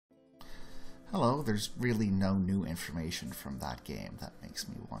Hello, there's really no new information from that game that makes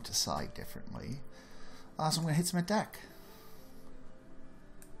me want to side differently. So I'm going to hit some attack.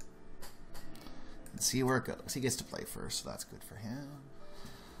 And see where it goes. He gets to play first, so that's good for him.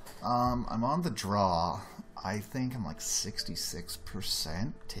 I'm on the draw. I think I'm like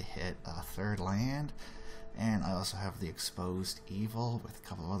 66% to hit a third land. And I also have the Exposed Evil with a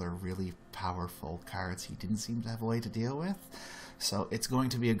couple of other really powerful cards he didn't seem to have a way to deal with. So it's going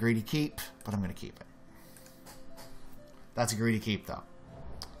to be a greedy keep, but I'm going to keep it. That's a greedy keep, though.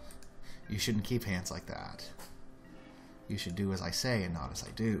 You shouldn't keep hands like that. You should do as I say and not as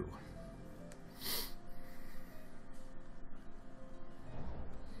I do.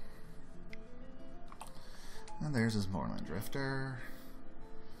 And there's his Moorland Drifter.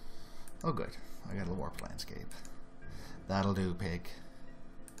 Oh good, I got a Warp Landscape. That'll do, pig.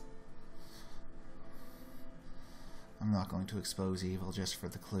 I'm not going to expose evil just for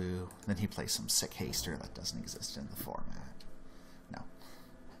the clue. Then he plays some sick haster that doesn't exist in the format. No.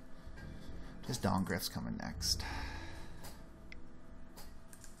 Just Dongriff's coming next.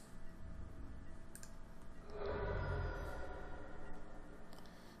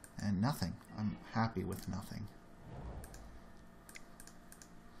 And nothing. I'm happy with nothing.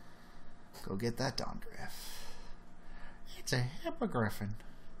 Go get that Dongriff. It's a Hippogriffin.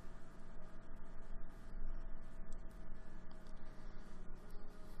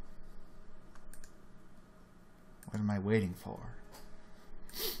 What am I waiting for?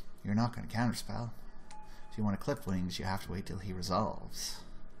 You're not going to counterspell. If you want to clip wings, you have to wait till he resolves.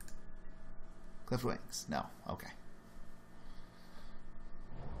 Clip wings? No. Okay.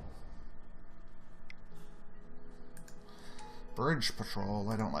 Bridge Patrol.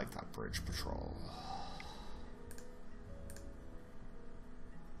 I don't like that Bridge Patrol.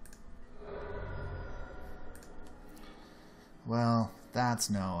 Well, that's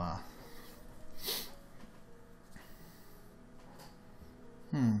no,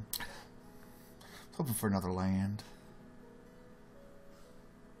 hoping for another land.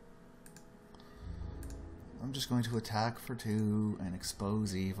 I'm just going to attack for 2 and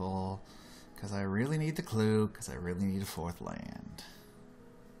expose evil, because I really need the clue, because I really need a 4th land.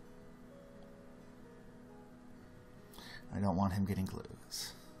 I don't want him getting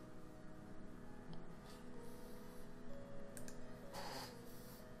clues.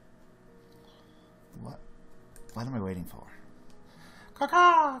 What am I waiting for?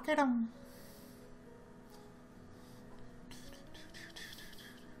 Caw-caw! Get him!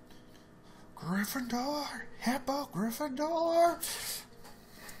 Gryffindor! Hippo Gryffindor!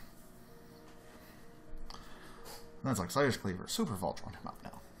 That's like Slayer's Cleaver. Super Voltron him up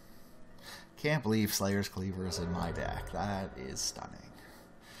now. Can't believe Slayer's Cleaver is in my deck. That is stunning.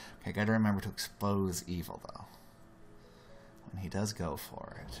 Okay, gotta remember to expose evil, though. When he does go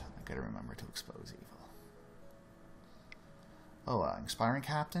for it, I gotta remember to expose evil. Oh, Inspiring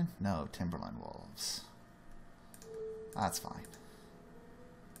Captain? No, Timberland Wolves. That's fine.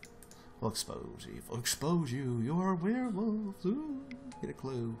 We'll expose evil. Expose you. You're werewolves. Ooh, get a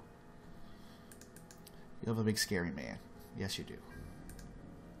clue. You have a big scary man. Yes, you do.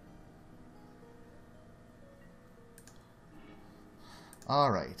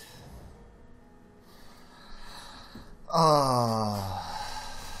 Alright.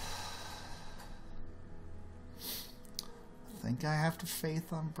 I think I have to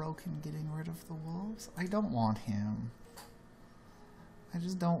faith on Broken getting rid of the wolves. I don't want him. I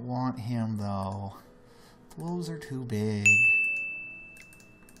just don't want him, though. The wolves are too big.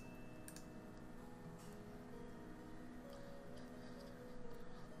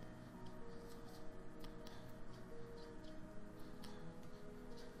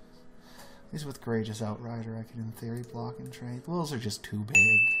 At least with Courageous Outrider, I could, in theory, block and trade. The wolves are just too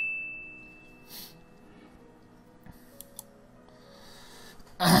big.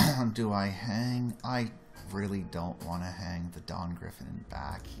 Do I hang? I really don't want to hang the Dawn Griffin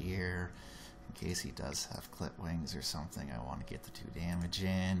back here. In case he does have clip wings or something, I want to get the 2 damage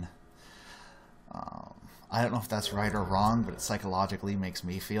in. I don't know if that's right or wrong, but it psychologically makes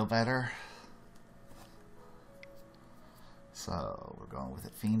me feel better. So, we're going with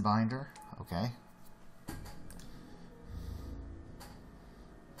it. Fiendbinder. Okay.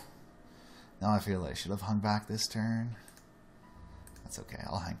 Now I feel I should have hung back this turn. That's okay,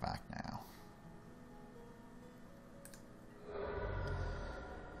 I'll hang back now.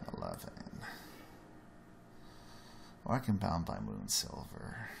 11. Or I can Bound by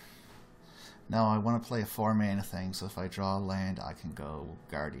Moonsilver. No, I want to play a 4-mana thing, so if I draw a land, I can go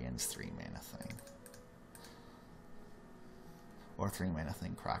Guardian's 3-mana thing. Or 3-mana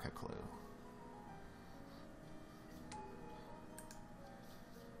thing, Crack a Clue.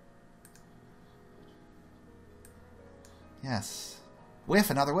 Yes. Whiff,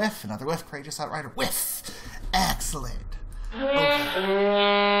 another whiff, Courageous Outrider. Whiff! Excellent! Okay.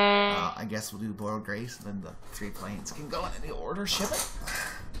 I guess we'll do Borrowed Grace, and then the 3 planes can go in any order. Ship it.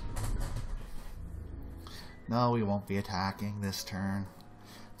 No, we won't be attacking this turn,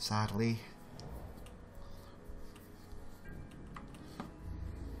 sadly.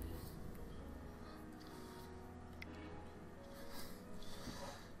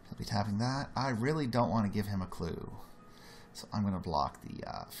 He'll be tapping that. I really don't want to give him a clue, so I'm going to block the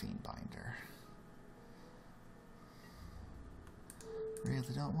Fiendbinder.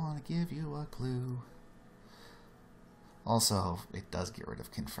 Really don't want to give you a clue. Also, it does get rid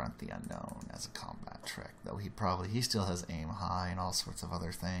of Confront the Unknown as a combat trick, though he still has aim high and all sorts of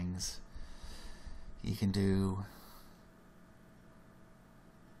other things he can do.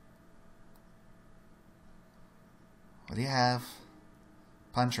 What do you have?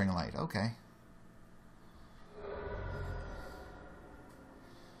 Punching Light, okay.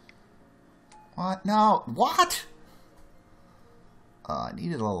 What? No, what? I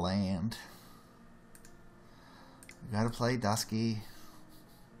needed a land. We gotta play Dusky.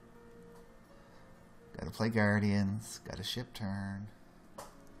 Gotta play Guardians. Gotta ship turn.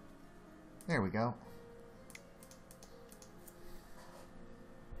 There we go.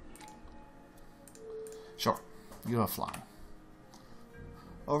 Sure. You have flying.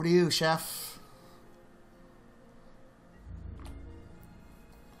 Over to you, Chef.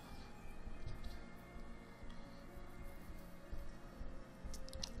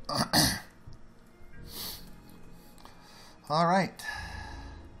 All right.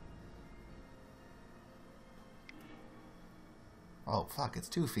 Oh, fuck, it's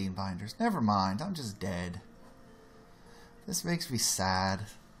 2 Fiendbinders. Never mind, I'm just dead. This makes me sad.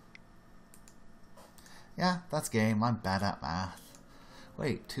 Yeah, that's game. I'm bad at math.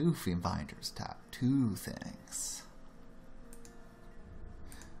 Wait, 2 Fiendbinders tap 2 things.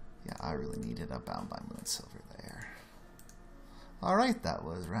 Yeah, I really needed a Bound by Moonsilver there. Alright, that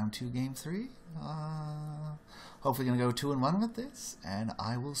was round 2, game 3. Hopefully going to go 2-1 with this, and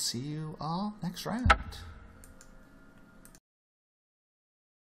I will see you all next round.